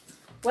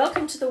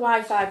Welcome to the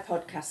Wi-Fi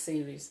podcast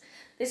series.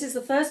 This is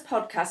the first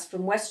podcast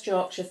from West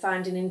Yorkshire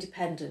Finding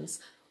Independence,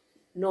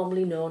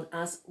 normally known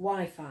as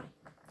Wi-Fi.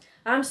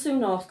 I'm Sue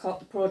Northcott,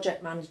 the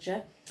project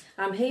manager.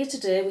 I'm here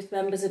today with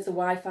members of the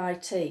Wi-Fi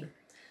team.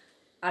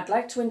 I'd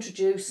like to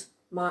introduce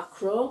Mark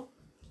Crowe.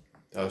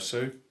 Hello,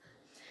 Sue.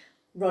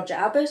 Roger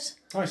Abbott.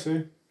 Hi,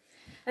 Sue.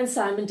 And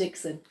Simon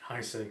Dixon.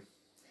 Hi, Sue.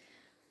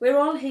 We're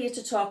all here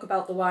to talk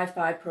about the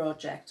Wi-Fi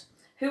project,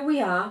 who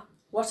we are,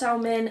 what our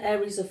main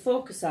areas of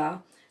focus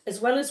are, as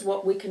well as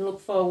what we can look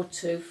forward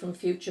to from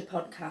future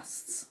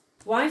podcasts.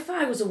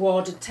 Wi-Fi was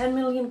awarded £10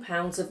 million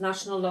of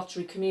National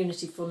Lottery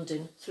community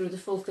funding through the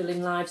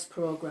Fulfilling Lives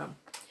programme.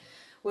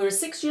 We're a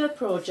 6-year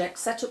project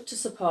set up to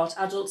support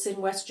adults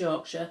in West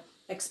Yorkshire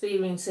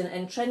experiencing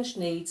entrenched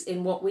needs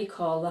in what we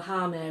call the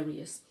harm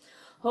areas: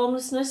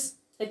 homelessness,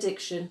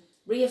 addiction,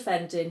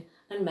 reoffending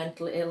and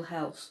mental ill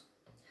health.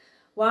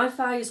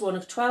 Wi-Fi is one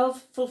of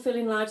 12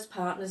 Fulfilling Lives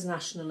partners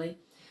nationally,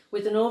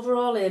 with an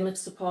overall aim of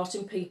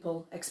supporting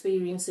people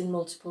experiencing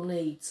multiple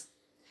needs.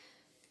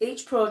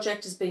 Each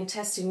project has been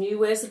testing new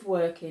ways of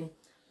working,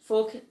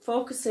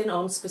 focusing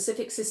on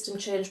specific system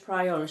change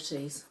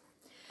priorities.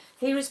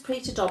 Here is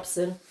Peter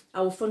Dobson,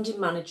 our funding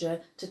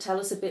manager, to tell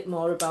us a bit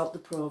more about the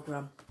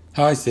programme.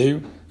 Hi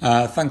Sue,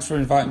 thanks for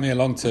inviting me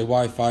along to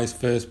Wi-Fi's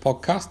first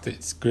podcast.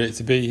 It's great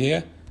to be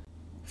here.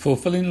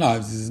 Fulfilling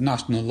Lives is a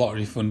national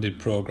lottery funded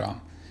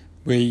programme.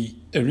 We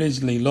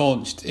originally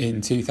launched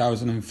in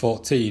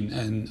 2014,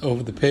 and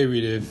over the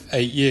period of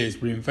 8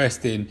 years we're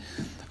investing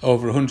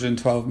over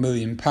 £112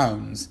 million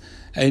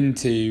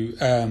into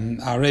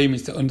our aim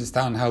is to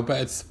understand how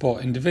better to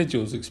support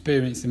individuals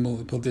experiencing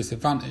multiple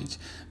disadvantage,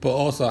 but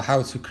also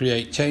how to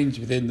create change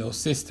within those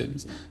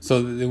systems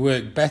so that they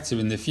work better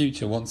in the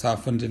future once our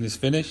funding is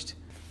finished.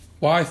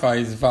 Wi-Fi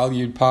is a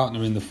valued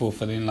partner in the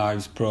Fulfilling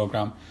Lives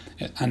programme,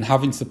 and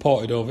having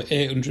supported over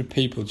 800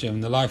 people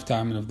during the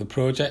lifetime of the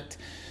project,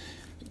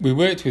 we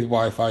worked with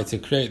Wi-Fi to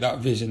create that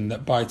vision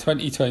that by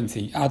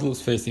 2020,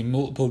 adults facing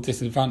multiple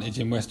disadvantage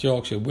in West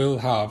Yorkshire will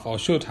have or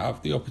should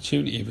have the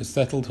opportunity of a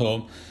settled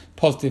home,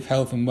 positive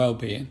health and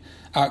well-being,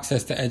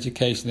 access to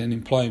education and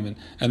employment,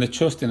 and a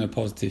trust in a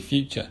positive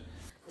future.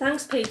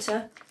 Thanks,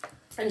 Peter.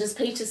 And as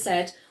Peter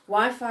said,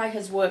 Wi-Fi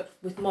has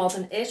worked with more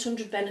than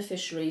 800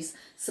 beneficiaries,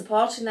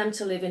 supporting them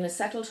to live in a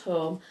settled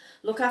home,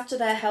 look after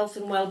their health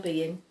and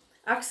well-being,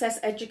 access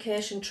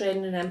education,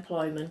 training and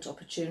employment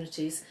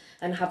opportunities,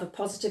 and have a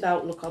positive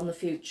outlook on the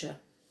future.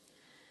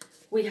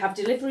 We have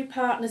delivery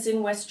partners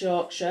in West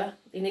Yorkshire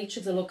in each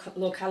of the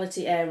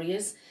locality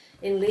areas.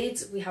 In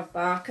Leeds we have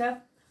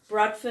Barker,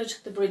 Bradford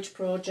the Bridge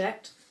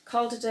Project,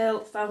 Calderdale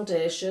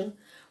Foundation,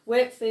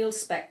 Wakefield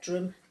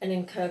Spectrum, and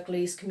in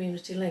Kirklees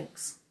Community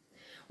Links.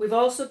 We've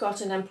also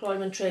got an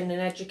employment training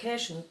and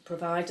education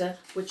provider,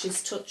 which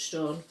is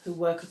Touchstone, who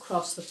work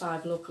across the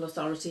 5 local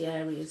authority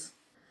areas.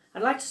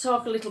 I'd like to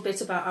talk a little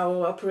bit about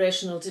our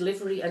operational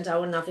delivery and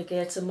our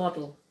navigator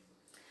model.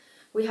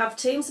 We have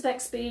teams of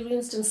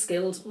experienced and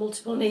skilled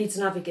multiple needs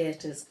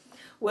navigators,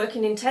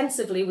 working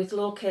intensively with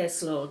low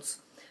caseloads,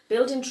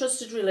 building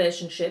trusted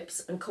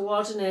relationships and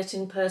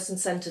coordinating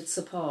person-centred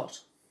support.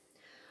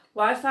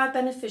 Wi-Fi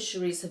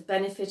beneficiaries have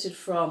benefited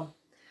from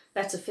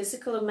better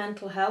physical and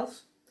mental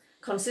health,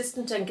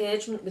 consistent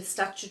engagement with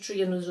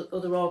statutory and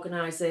other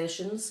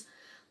organisations.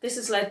 This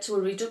has led to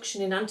a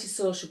reduction in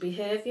antisocial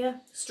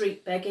behaviour,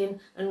 street begging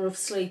and rough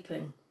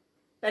sleeping.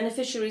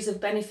 Beneficiaries have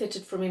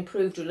benefited from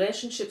improved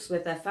relationships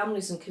with their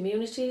families and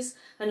communities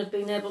and have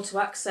been able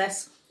to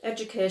access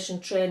education,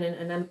 training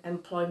and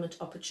employment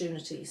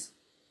opportunities.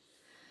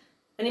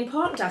 An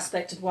important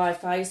aspect of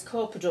Wi-Fi is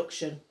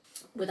co-production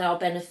with our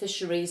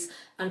beneficiaries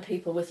and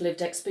people with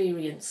lived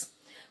experience.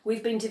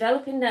 We've been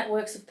developing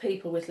networks of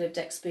people with lived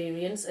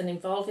experience and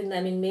involving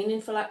them in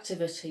meaningful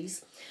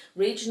activities,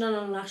 regional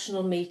and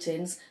national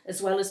meetings,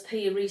 as well as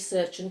peer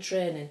research and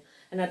training.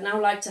 And I'd now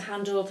like to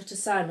hand over to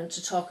Simon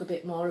to talk a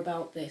bit more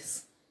about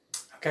this.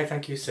 Okay,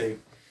 thank you, Sue.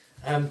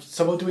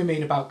 So what do we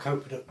mean about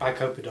by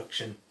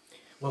co-production?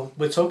 Well,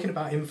 we're talking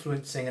about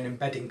influencing and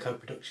embedding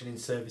co-production in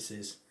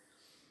services.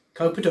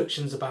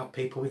 Co-production is about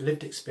people with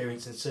lived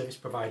experience and service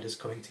providers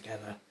coming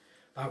together,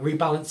 about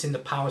rebalancing the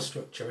power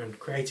structure and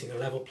creating a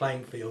level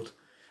playing field,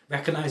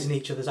 recognising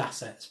each other's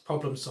assets,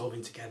 problem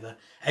solving together,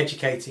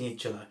 educating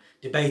each other,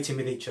 debating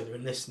with each other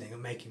and listening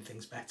and making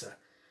things better.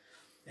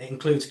 It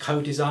includes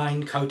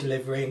co-design,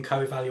 co-delivery and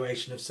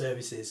co-evaluation of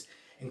services,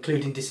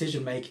 including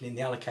decision making in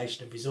the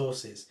allocation of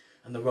resources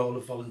and the role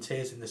of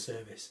volunteers in the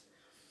service.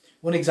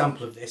 One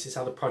example of this is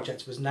how the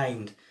project was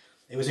named.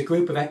 It was a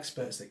group of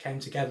experts that came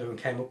together and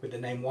came up with the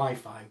name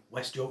Wi-Fi,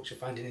 West Yorkshire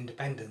Finding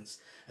Independence,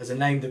 as a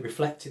name that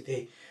reflected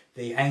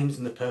the aims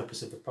and the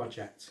purpose of the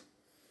project.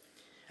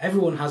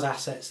 Everyone has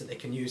assets that they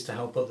can use to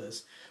help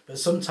others, but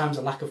sometimes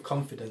a lack of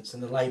confidence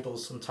and the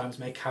labels sometimes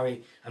may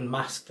carry and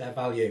mask their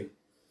value.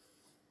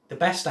 The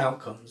best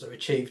outcomes are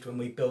achieved when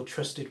we build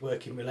trusted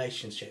working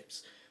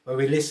relationships, where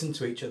we listen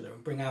to each other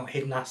and bring out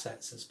hidden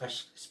assets and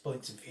specialist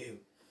points of view.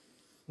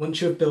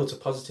 Once you have built a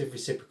positive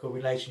reciprocal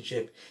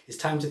relationship, it's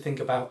time to think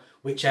about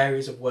which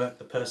areas of work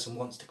the person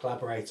wants to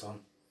collaborate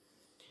on.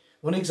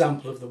 One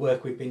example of the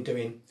work we've been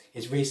doing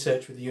is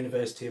research with the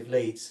University of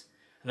Leeds,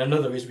 and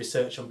another is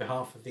research on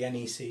behalf of the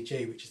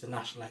NECG, which is the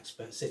National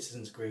Expert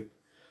Citizens Group.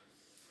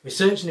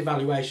 Research and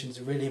evaluation is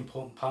a really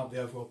important part of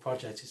the overall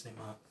project, isn't it,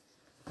 Mark?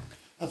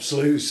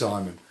 Absolutely,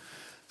 Simon.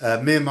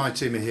 Me and my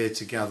team are here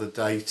to gather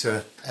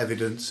data,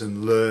 evidence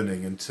and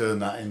learning and turn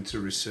that into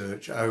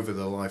research over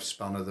the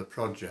lifespan of the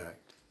project.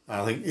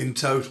 I think in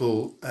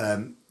total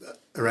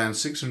around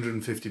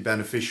 650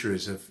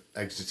 beneficiaries have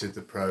exited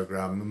the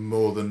programme, and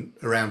more than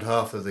around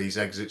half of these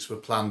exits were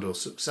planned or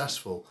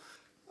successful.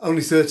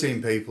 Only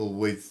 13 people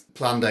with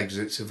planned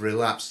exits have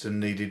relapsed and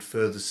needed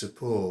further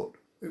support.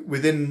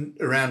 Within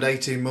around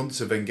 18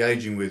 months of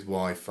engaging with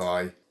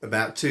Wi-Fi,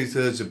 about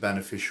 2/3 of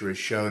beneficiaries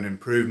show an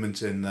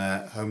improvement in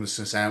their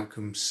homelessness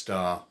outcome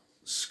star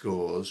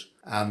scores,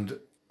 and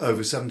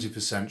over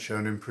 70% show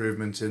an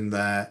improvement in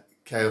their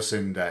Chaos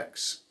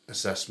Index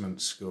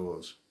assessment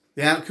scores.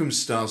 The Outcome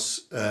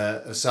Star's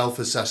a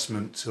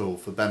self-assessment tool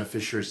for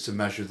beneficiaries to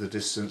measure the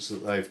distance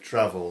that they've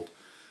travelled,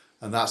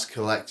 and that's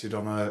collected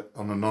on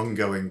an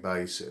ongoing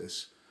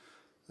basis.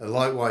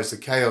 Likewise, the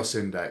Chaos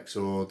Index,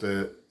 or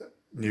the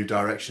New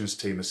Directions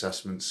Team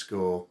Assessment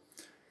Score,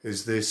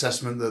 is the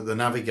assessment that the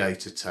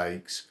navigator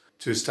takes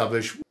to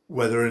establish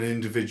whether an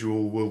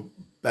individual will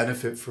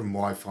benefit from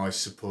Wi-Fi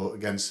support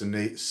against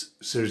a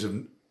series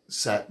of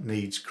set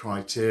needs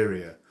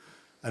criteria.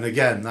 And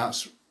again,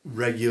 that's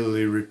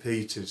regularly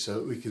repeated so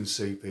that we can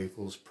see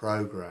people's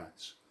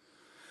progress.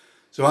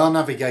 So our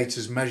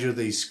navigators measure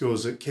these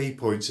scores at key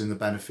points in the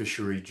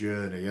beneficiary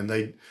journey, and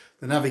the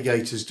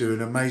navigators do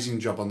an amazing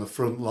job on the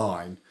front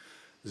line,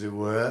 as it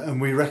were, and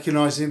we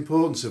recognise the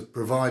importance of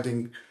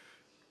providing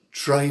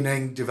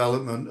training,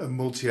 development and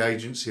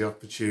multi-agency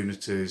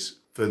opportunities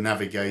for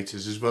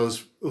navigators as well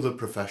as other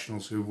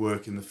professionals who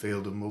work in the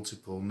field of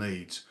multiple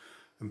needs,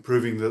 and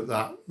proving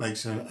that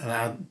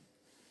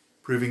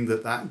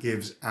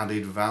gives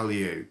added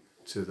value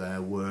to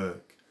their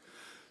work.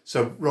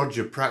 So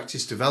Roger,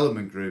 practice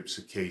development groups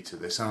are key to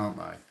this, aren't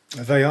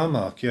they? They are,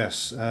 Mark,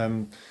 yes.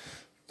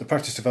 The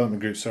practice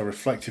development groups are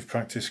reflective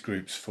practice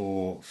groups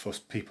for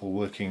people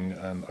working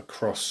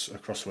across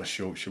West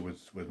Yorkshire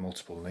with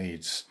multiple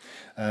needs.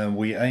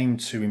 We aim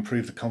to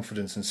improve the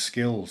confidence and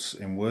skills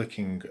in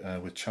working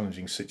with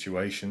challenging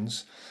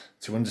situations,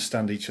 to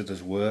understand each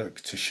other's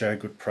work, to share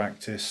good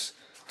practice,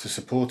 to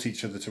support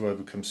each other to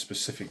overcome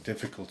specific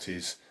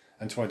difficulties,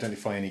 and to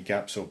identify any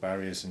gaps or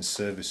barriers in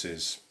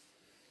services.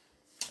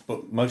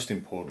 But most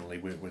importantly,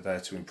 we're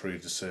there to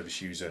improve the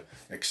service user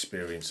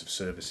experience of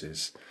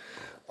services.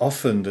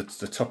 Often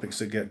the topics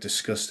that get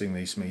discussed in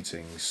these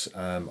meetings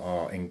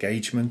are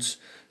engagement,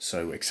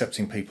 so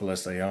accepting people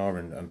as they are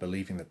and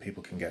believing that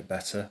people can get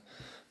better,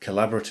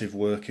 collaborative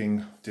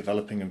working,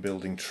 developing and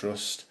building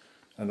trust,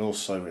 and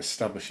also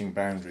establishing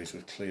boundaries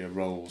with clear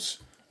rules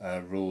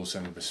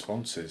and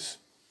responses.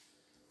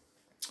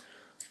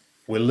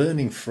 We're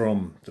learning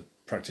from the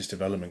practice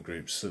development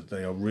groups that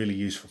they are really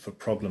useful for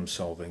problem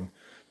solving,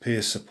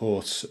 peer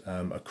support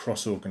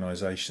across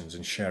organisations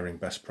and sharing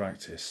best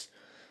practice.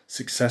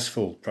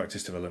 Successful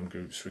practice development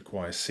groups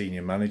require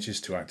senior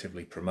managers to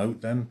actively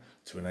promote them,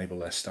 to enable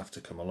their staff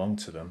to come along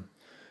to them.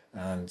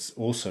 And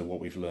also what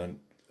we've learned,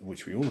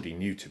 which we already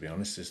knew to be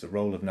honest, is the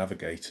role of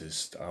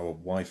navigators, our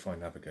Wi-Fi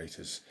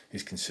navigators,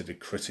 is considered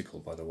critical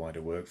by the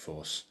wider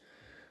workforce.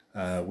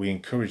 We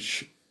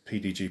encourage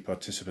PDG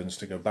participants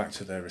to go back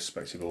to their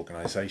respective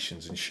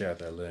organisations and share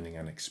their learning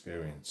and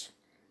experience.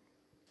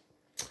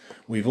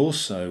 We've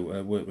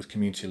also worked with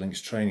Community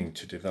Links Training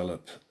to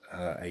develop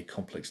a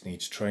complex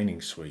needs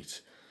training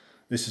suite.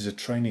 This is a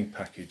training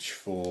package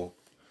for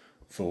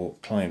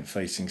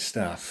client-facing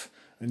staff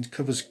and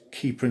covers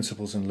key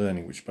principles and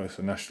learning which both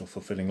the National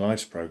Fulfilling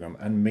Lives programme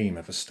and MEME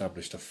have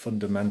established are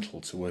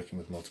fundamental to working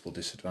with multiple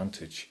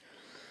disadvantage.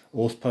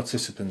 All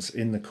participants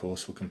in the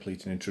course will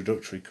complete an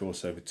introductory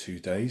course over 2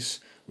 days,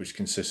 which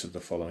consists of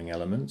the following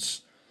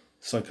elements: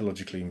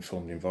 psychologically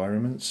informed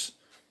environments,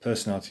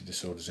 personality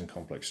disorders and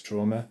complex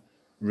trauma,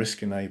 risk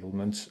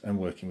enablement, and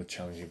working with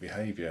challenging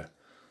behaviour.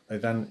 They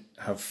then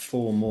have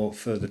 4 more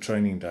further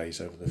training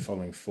days over the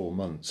following 4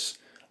 months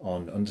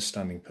on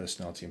understanding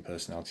personality and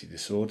personality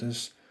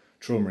disorders,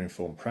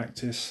 trauma-informed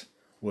practice,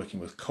 working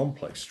with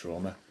complex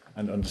trauma,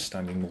 and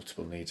understanding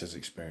multiple needs as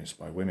experienced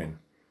by women.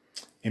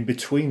 In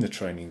between the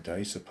training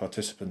days, the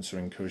participants are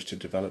encouraged to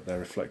develop their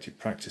reflective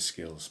practice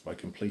skills by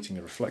completing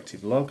a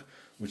reflective log,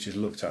 which is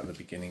looked at the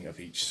beginning of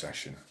each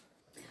session.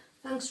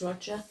 Thanks,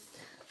 Roger.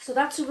 So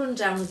that's a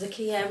rundown of the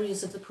key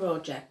areas of the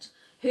project,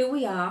 who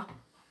we are,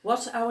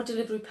 what our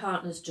delivery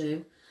partners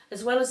do,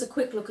 as well as a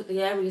quick look at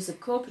the areas of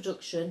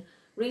co-production,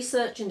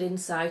 research and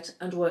insight,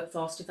 and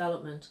workforce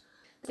development.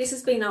 This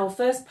has been our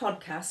first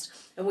podcast,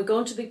 and we're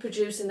going to be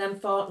producing them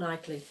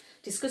fortnightly,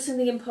 discussing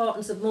the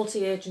importance of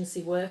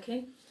multi-agency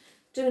working,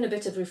 doing a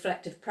bit of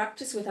reflective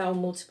practice with our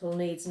multiple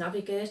needs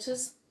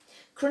navigators,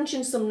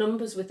 crunching some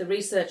numbers with the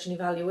research and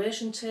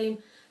evaluation team,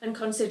 and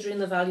considering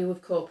the value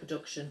of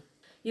co-production.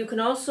 You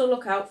can also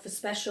look out for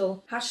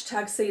special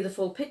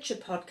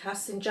 #SeeTheFullPicture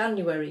podcasts in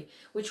January,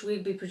 which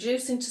we'll be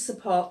producing to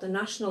support the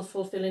National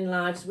Fulfilling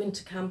Lives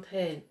Winter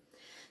campaign.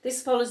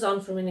 This follows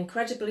on from an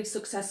incredibly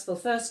successful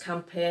first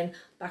campaign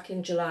back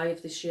in July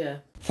of this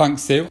year.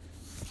 Thanks, Sue.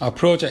 Our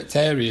project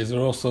areas are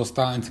also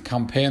starting to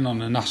campaign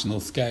on a national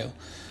scale,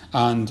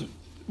 and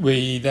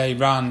they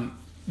ran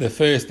the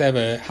first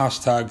ever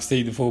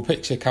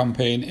 #SeeTheFullPicture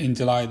campaign in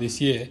July this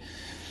year.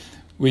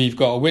 We've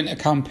got a winter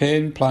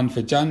campaign planned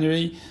for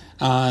January,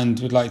 and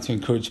we'd like to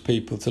encourage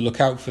people to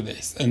look out for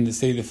this and to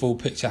see the full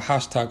picture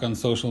hashtag on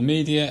social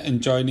media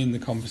and join in the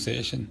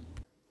conversation.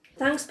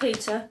 Thanks,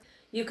 Peter.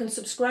 You can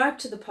subscribe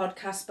to the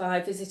podcast by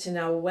visiting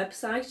our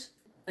website,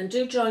 and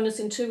do join us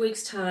in 2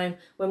 weeks' time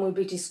when we'll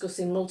be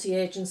discussing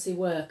multi-agency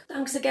work.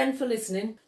 Thanks again for listening.